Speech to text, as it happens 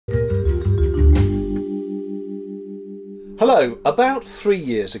Hello, about 3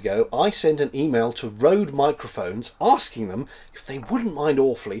 years ago I sent an email to Rode Microphones asking them if they wouldn't mind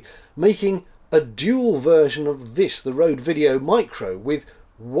awfully making a dual version of this, the Rode Video Micro, with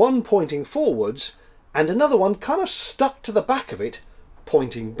one pointing forwards and another one kind of stuck to the back of it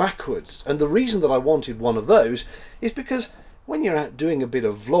pointing backwards. And the reason that I wanted one of those is because when you're out doing a bit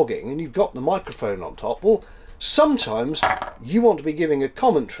of vlogging and you've got the microphone on top, well, sometimes you want to be giving a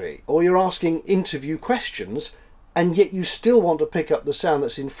commentary or you're asking interview questions, and yet you still want to pick up the sound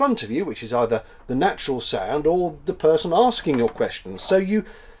that's in front of you, which is either the natural sound or the person asking your questions. So you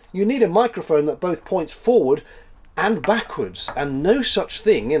need a microphone that both points forward and backwards, and no such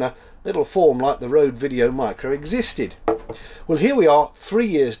thing in a little form like the Rode Video Micro existed. Well, here we are 3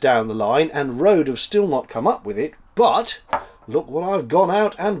 years down the line and Rode have still not come up with it, but look what I've gone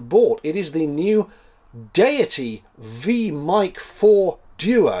out and bought. It is the new Deity V-Mic D4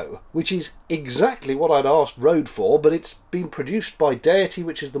 Duo, which is exactly what I'd asked Rode for, but it's been produced by Deity,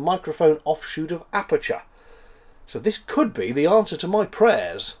 which is the microphone offshoot of Aperture. So this could be the answer to my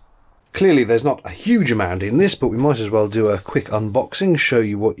prayers. Clearly there's not a huge amount in this, but we might as well do a quick unboxing, show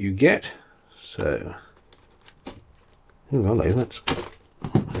you what you get. So, hello,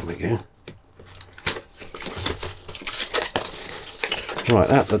 there we go.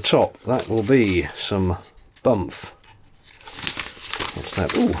 Right, at the top, that will be some bump. What's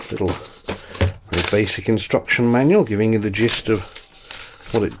that? Ooh, little very basic instruction manual giving you the gist of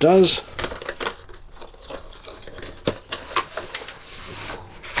what it does.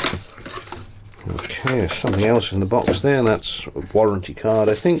 Okay, there's something else in the box there. That's a warranty card,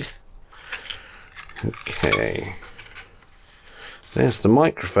 I think. Okay. There's the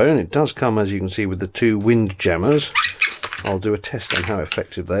microphone. It does come, as you can see, with the two wind jammers. I'll do a test on how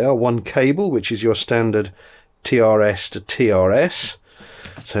effective they are. One cable, which is your standard TRS to TRS.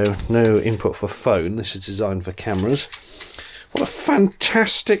 So no input for phone. This is designed for cameras. What a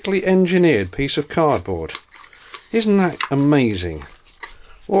fantastically engineered piece of cardboard. Isn't that amazing?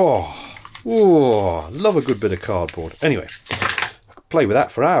 Oh, love a good bit of cardboard. Anyway, I could play with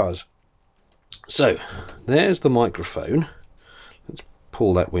that for hours. So, there's the microphone. Let's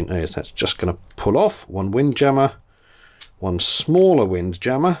pull that wind. Yes, that's just going to pull off. One wind jammer. One smaller wind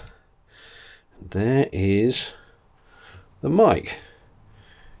jammer. There is the mic,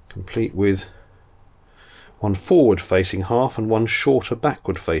 complete with one forward facing half and one shorter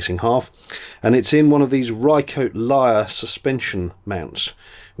backward facing half, and it's in one of these Rycote Lyre suspension mounts,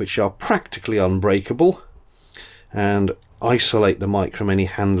 which are practically unbreakable and isolate the mic from any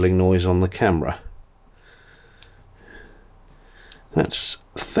handling noise on the camera. That's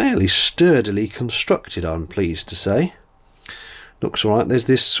fairly sturdily constructed, I'm pleased to say. Looks alright. There's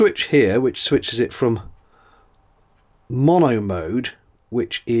this switch here which switches it from mono mode,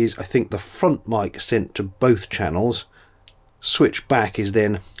 which is, I think, the front mic sent to both channels. Switch back is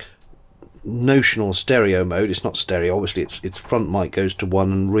then notional stereo mode. It's not stereo, obviously. Its front mic goes to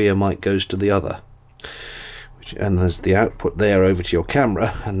one and rear mic goes to the other. And there's the output there over to your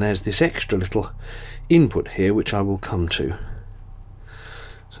camera, and there's this extra little input here which I will come to.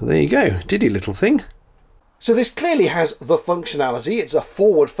 So there you go, diddy little thing. So this clearly has the functionality. It's a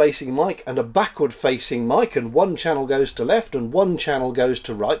forward-facing mic and a backward-facing mic, and one channel goes to left and one channel goes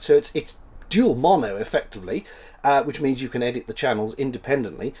to right. So it's dual mono, effectively, which means you can edit the channels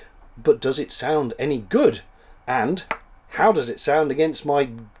independently. But does it sound any good? And how does it sound against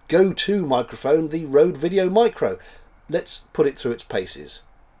my go-to microphone, the Rode Video Micro? Let's put it through its paces.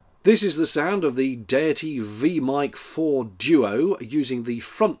 This is the sound of the Deity V-Mic D4 Duo using the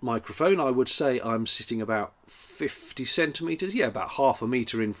front microphone. I would say I'm sitting about 50 centimetres, yeah, about half a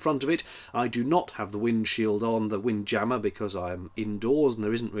metre in front of it. I do not have the windshield on, the wind jammer, because I'm indoors and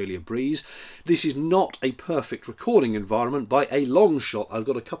there isn't really a breeze. This is not a perfect recording environment by a long shot. I've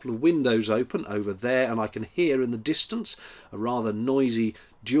got a couple of windows open over there and I can hear in the distance a rather noisy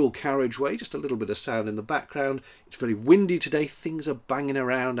dual carriageway, just a little bit of sound in the background. It's very windy today, things are banging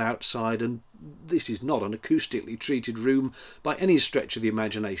around outside, and this is not an acoustically treated room by any stretch of the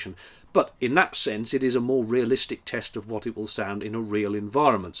imagination. But in that sense, it is a more realistic test of what it will sound in a real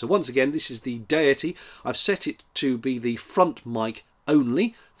environment. So once again, this is the Deity. I've set it to be the front mic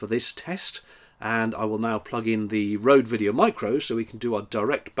only for this test, and I will now plug in the Rode Video Micro so we can do a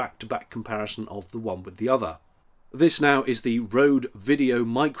direct back-to-back comparison of the one with the other. This now is the Rode Video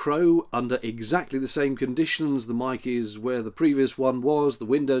Micro under exactly the same conditions. The mic is where the previous one was, the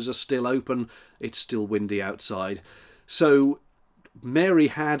windows are still open, it's still windy outside. So Mary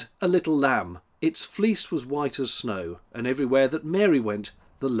had a little lamb. Its fleece was white as snow, and everywhere that Mary went,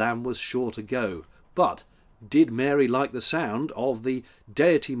 the lamb was sure to go. But did Mary like the sound of the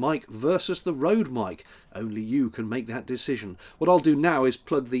Deity mic versus the Rode mic? Only you can make that decision. What I'll do now is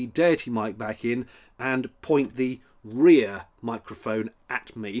plug the Deity mic back in and point the rear microphone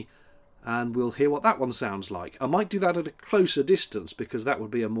at me, and we'll hear what that one sounds like. I might do that at a closer distance because that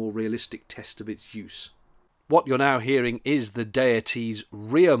would be a more realistic test of its use. What you're now hearing is the Deity's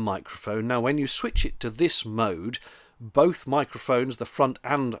rear microphone. Now when you switch it to this mode, both microphones, the front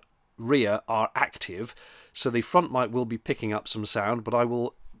and rear, are active, so the front mic will be picking up some sound, but I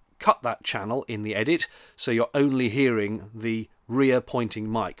will cut that channel in the edit so you're only hearing the rear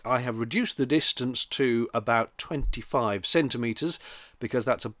pointing mic. I have reduced the distance to about 25 centimeters because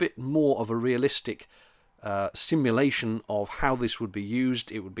that's a bit more of a realistic simulation of how this would be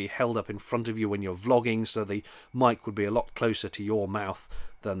used. It would be held up in front of you when you're vlogging, so the mic would be a lot closer to your mouth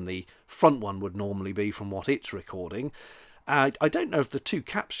than the front one would normally be from what it's recording. I don't know if the two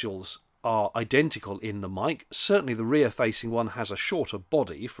capsules are identical in the mic. Certainly the rear facing one has a shorter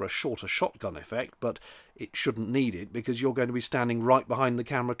body for a shorter shotgun effect, but it shouldn't need it because you're going to be standing right behind the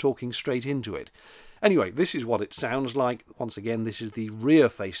camera talking straight into it. Anyway, this is what it sounds like. Once again, this is the rear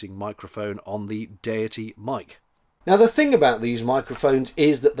facing microphone on the Deity mic. Now the thing about these microphones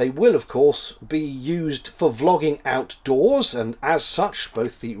is that they will of course be used for vlogging outdoors, and as such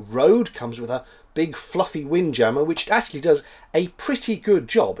both the Rode comes with a big fluffy windjammer which actually does a pretty good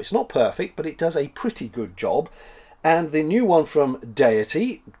job. It's not perfect, but it does a pretty good job. And the new one from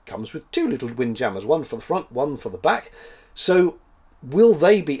Deity comes with two little windjammers, one for the front, one for the back. So will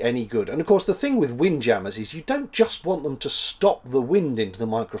they be any good? And of course the thing with windjammers is you don't just want them to stop the wind into the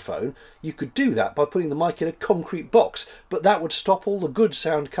microphone. You could do that by putting the mic in a concrete box, but that would stop all the good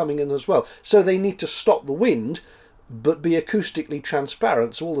sound coming in as well. So they need to stop the wind but be acoustically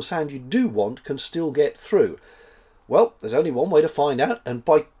transparent so all the sound you do want can still get through. Well, there's only one way to find out, and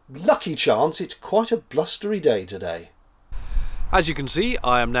by lucky chance it's quite a blustery day today. As you can see,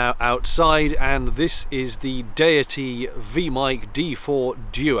 I am now outside, and this is the Deity V-Mic D4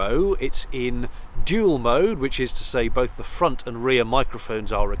 Duo. It's in dual mode, which is to say both the front and rear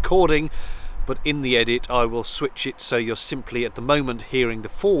microphones are recording, but in the edit I will switch it so you're simply at the moment hearing the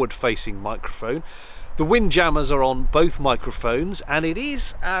forward-facing microphone. The windjammers are on both microphones, and it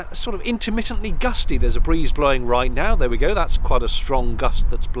is sort of intermittently gusty. There's a breeze blowing right now. There we go, that's quite a strong gust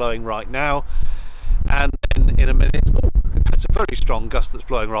that's blowing right now. And then in a minute, oh, that's a very strong gust that's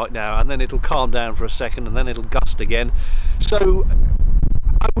blowing right now, and then it'll calm down for a second and then it'll gust again. So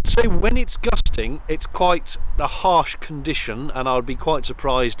I would say when it's gusting, it's quite a harsh condition, and I would be quite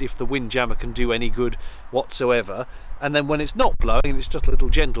surprised if the windjammer can do any good whatsoever. And then when it's not blowing and it's just a little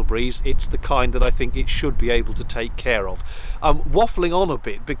gentle breeze, it's the kind that I think it should be able to take care of. I'm waffling on a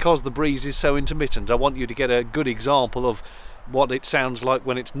bit because the breeze is so intermittent. I want you to get a good example of what it sounds like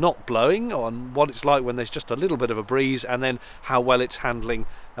when it's not blowing, and what it's like when there's just a little bit of a breeze, and then how well it's handling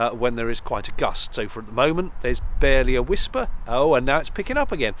when there is quite a gust. So for the moment there's barely a whisper. Oh, and now it's picking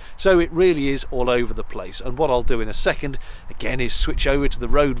up again. So it really is all over the place. And what I'll do in a second again is switch over to the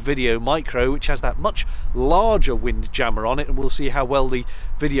Rode Video Micro, which has that much larger windjammer on it, and we'll see how well the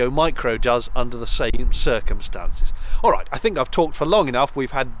Video Micro does under the same circumstances. Alright, I think I've talked for long enough. We've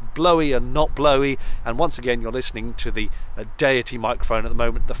had blowy and not blowy, and once again you're listening to the Deity microphone at the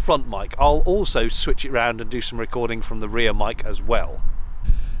moment, the front mic. I'll also switch it around and do some recording from the rear mic as well.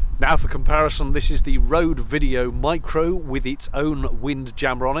 Now for comparison, this is the Rode Video Micro with its own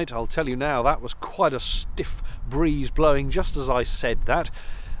windjammer on it. I'll tell you now, that was quite a stiff breeze blowing just as I said that.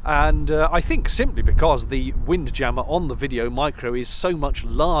 And I think simply because the windjammer on the Video Micro is so much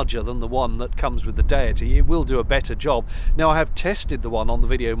larger than the one that comes with the Deity, it will do a better job. Now I have tested the one on the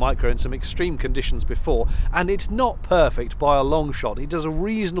Video Micro in some extreme conditions before, and it's not perfect by a long shot. It does a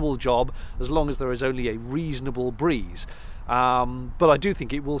reasonable job as long as there is only a reasonable breeze. But I do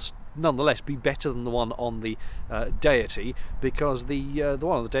think it will nonetheless be better than the one on the Deity, because the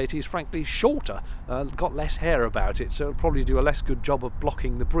one on the Deity is frankly shorter, got less hair about it, so it'll probably do a less good job of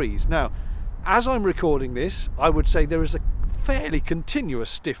blocking the breeze. Now, as I'm recording this, I would say there is a fairly continuous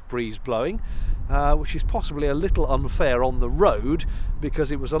stiff breeze blowing, which is possibly a little unfair on the Rode,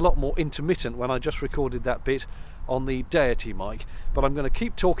 because it was a lot more intermittent when I just recorded that bit on the Deity mic. But I'm going to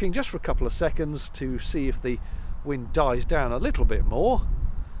keep talking just for a couple of seconds to see if the wind dies down a little bit more,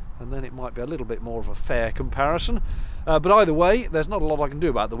 and then it might be a little bit more of a fair comparison. But either way, there's not a lot I can do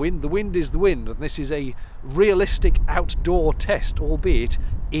about the wind. The wind is the wind, and this is a realistic outdoor test, albeit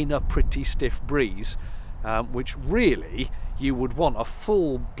in a pretty stiff breeze, which really you would want a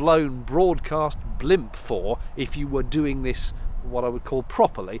full-blown broadcast blimp for if you were doing this what I would call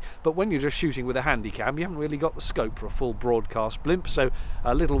properly, but when you're just shooting with a handycam you haven't really got the scope for a full broadcast blimp, so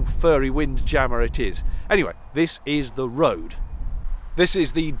a little furry wind jammer it is. Anyway, this is the Rode. This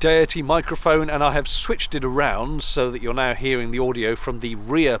is the Deity microphone, and I have switched it around so that you're now hearing the audio from the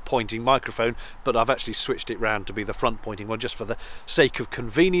rear pointing microphone, but I've actually switched it round to be the front pointing one just for the sake of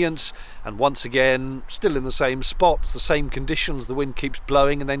convenience. And once again, still in the same spots, the same conditions. The wind keeps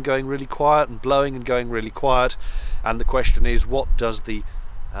blowing and then going really quiet, and blowing and going really quiet. And the question is, what does the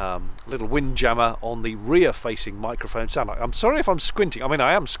little wind jammer on the rear facing microphone sound like? I'm sorry if I'm squinting. I mean,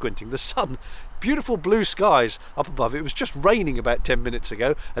 I am squinting. The sun, beautiful blue skies up above. It was just raining about 10 minutes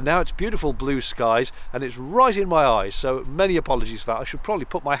ago, and now it's beautiful blue skies and it's right in my eyes, so many apologies for that. I should probably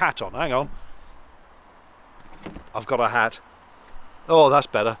put my hat on. Hang on, I've got a hat. Oh, that's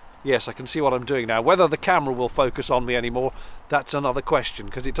better. Yes, I can see what I'm doing now. Whether the camera will focus on me anymore, that's another question,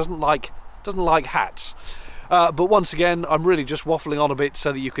 because it doesn't like hats. But once again, I'm really just waffling on a bit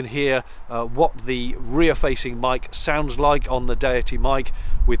so that you can hear what the rear-facing mic sounds like on the Deity mic,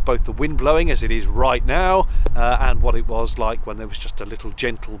 with both the wind blowing as it is right now and what it was like when there was just a little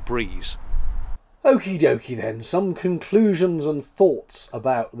gentle breeze. Okie dokie then, some conclusions and thoughts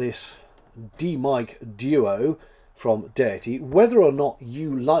about this V-Mic Duo from Deity. Whether or not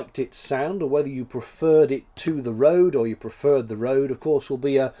you liked its sound, or whether you preferred it to the Rode, or you preferred the Rode, of course, will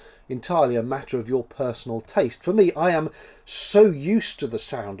be entirely a matter of your personal taste. For me, I am so used to the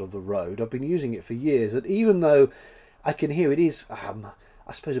sound of the Rode, I've been using it for years, that even though I can hear it is,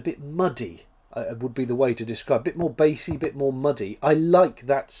 I suppose, a bit muddy, would be the way to describe, a bit more bassy, a bit more muddy. I like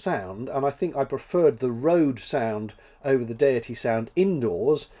that sound, and I think I preferred the Rode sound over the Deity sound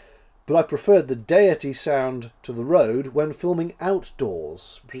indoors, but I preferred the Deity sound to the Rode when filming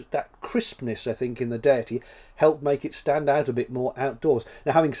outdoors. That crispness, I think, in the Deity helped make it stand out a bit more outdoors.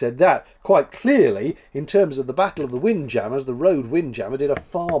 Now, having said that, quite clearly, in terms of the battle of the windjammers, the Rode windjammer did a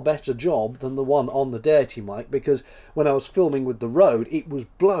far better job than the one on the Deity mic, because when I was filming with the Rode, it was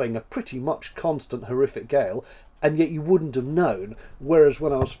blowing a pretty much constant horrific gale, and yet you wouldn't have known, whereas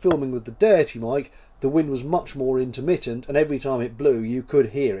when I was filming with the Deity mic, the wind was much more intermittent, and every time it blew you could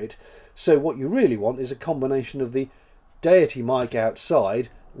hear it. So what you really want is a combination of the Deity mic outside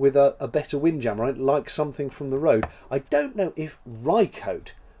with a better windjammer, like something from the Rode. I don't know if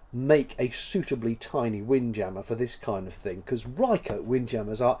Rycote make a suitably tiny windjammer for this kind of thing, because Rycote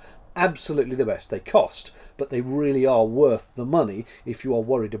windjammers are absolutely the best. They cost, but they really are worth the money if you are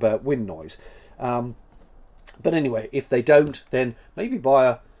worried about wind noise. But anyway, if they don't, then maybe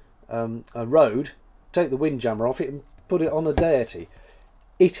buy a Rode, take the windjammer off it and put it on a Deity.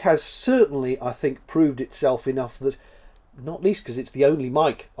 It has certainly, I think, proved itself enough that, not least because it's the only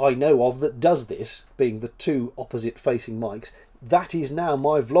mic I know of that does this, being the two opposite facing mics, that is now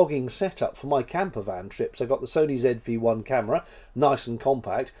my vlogging setup for my camper van trips. I've got the Sony ZV-1 camera, nice and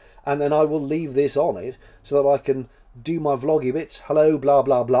compact, and then I will leave this on it so that I can do my vloggy bits, hello, blah,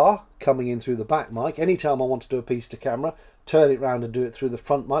 blah, blah, coming in through the back mic. Anytime I want to do a piece to camera, turn it round and do it through the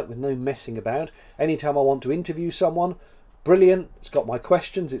front mic with no messing about. Anytime I want to interview someone, brilliant, it's got my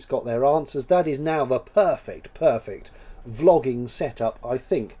questions, it's got their answers. That is now the perfect vlogging setup, I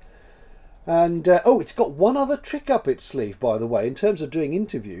think. And oh, it's got one other trick up its sleeve, by the way, in terms of doing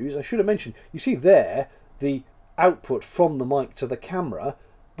interviews. I should have mentioned, you see there the output from the mic to the camera.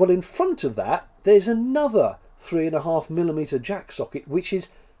 Well, in front of that there's another 3.5mm jack socket, which is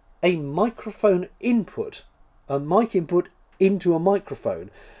a microphone input, a mic input into a microphone.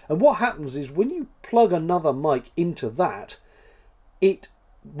 And what happens is when you plug another mic into that, it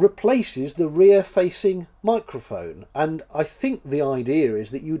replaces the rear facing microphone. And I think the idea is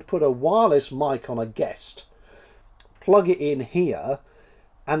that you'd put a wireless mic on a guest, plug it in here,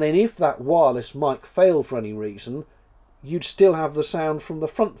 and then if that wireless mic failed for any reason, you'd still have the sound from the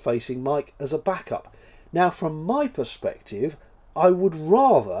front facing mic as a backup. Now, from my perspective, I would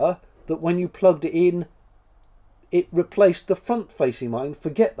rather that when you plugged it in, it replaced the front facing mic and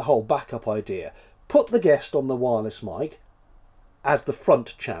forget the whole backup idea. Put the guest on the wireless mic as the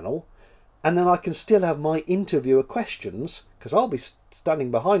front channel, and then I can still have my interviewer questions, because I'll be standing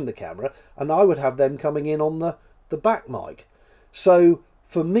behind the camera, and I would have them coming in on the back mic. So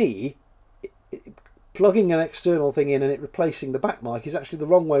for me, plugging an external thing in and it replacing the back mic is actually the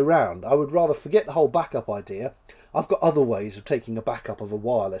wrong way round. I would rather forget the whole backup idea. I've got other ways of taking a backup of a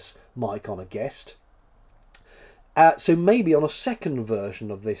wireless mic on a guest. So maybe on a second version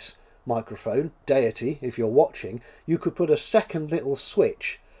of this microphone, Deity, if you're watching, you could put a second little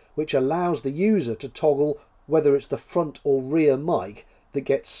switch which allows the user to toggle whether it's the front or rear mic that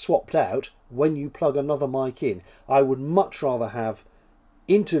gets swapped out when you plug another mic in. I would much rather have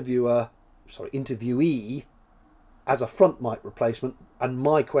interviewee as a front mic replacement, and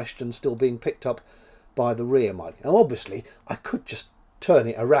my question still being picked up by the rear mic. Now obviously I could just turn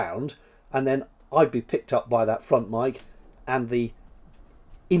it around and then I'd be picked up by that front mic, and the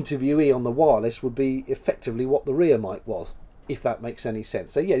interviewee on the wireless would be effectively what the rear mic was, if that makes any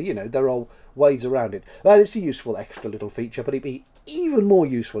sense. So yeah, you know, there are ways around it. It's a useful extra little feature, but it'd be even more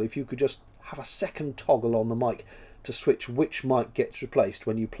useful if you could just have a second toggle on the mic to switch which mic gets replaced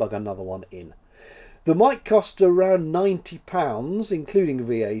when you plug another one in. The mic costs around £90, including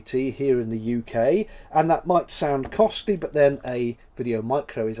VAT, here in the UK, and that might sound costly, but then a Video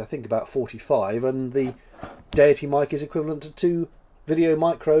Micro is, I think, about £45, and the Deity mic is equivalent to 2 Video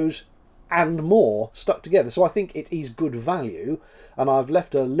Micros and more stuck together. So I think it is good value, and I've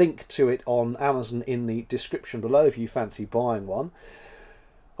left a link to it on Amazon in the description below if you fancy buying one.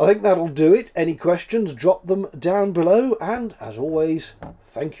 I think that'll do it. Any questions, drop them down below, and as always,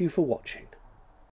 thank you for watching.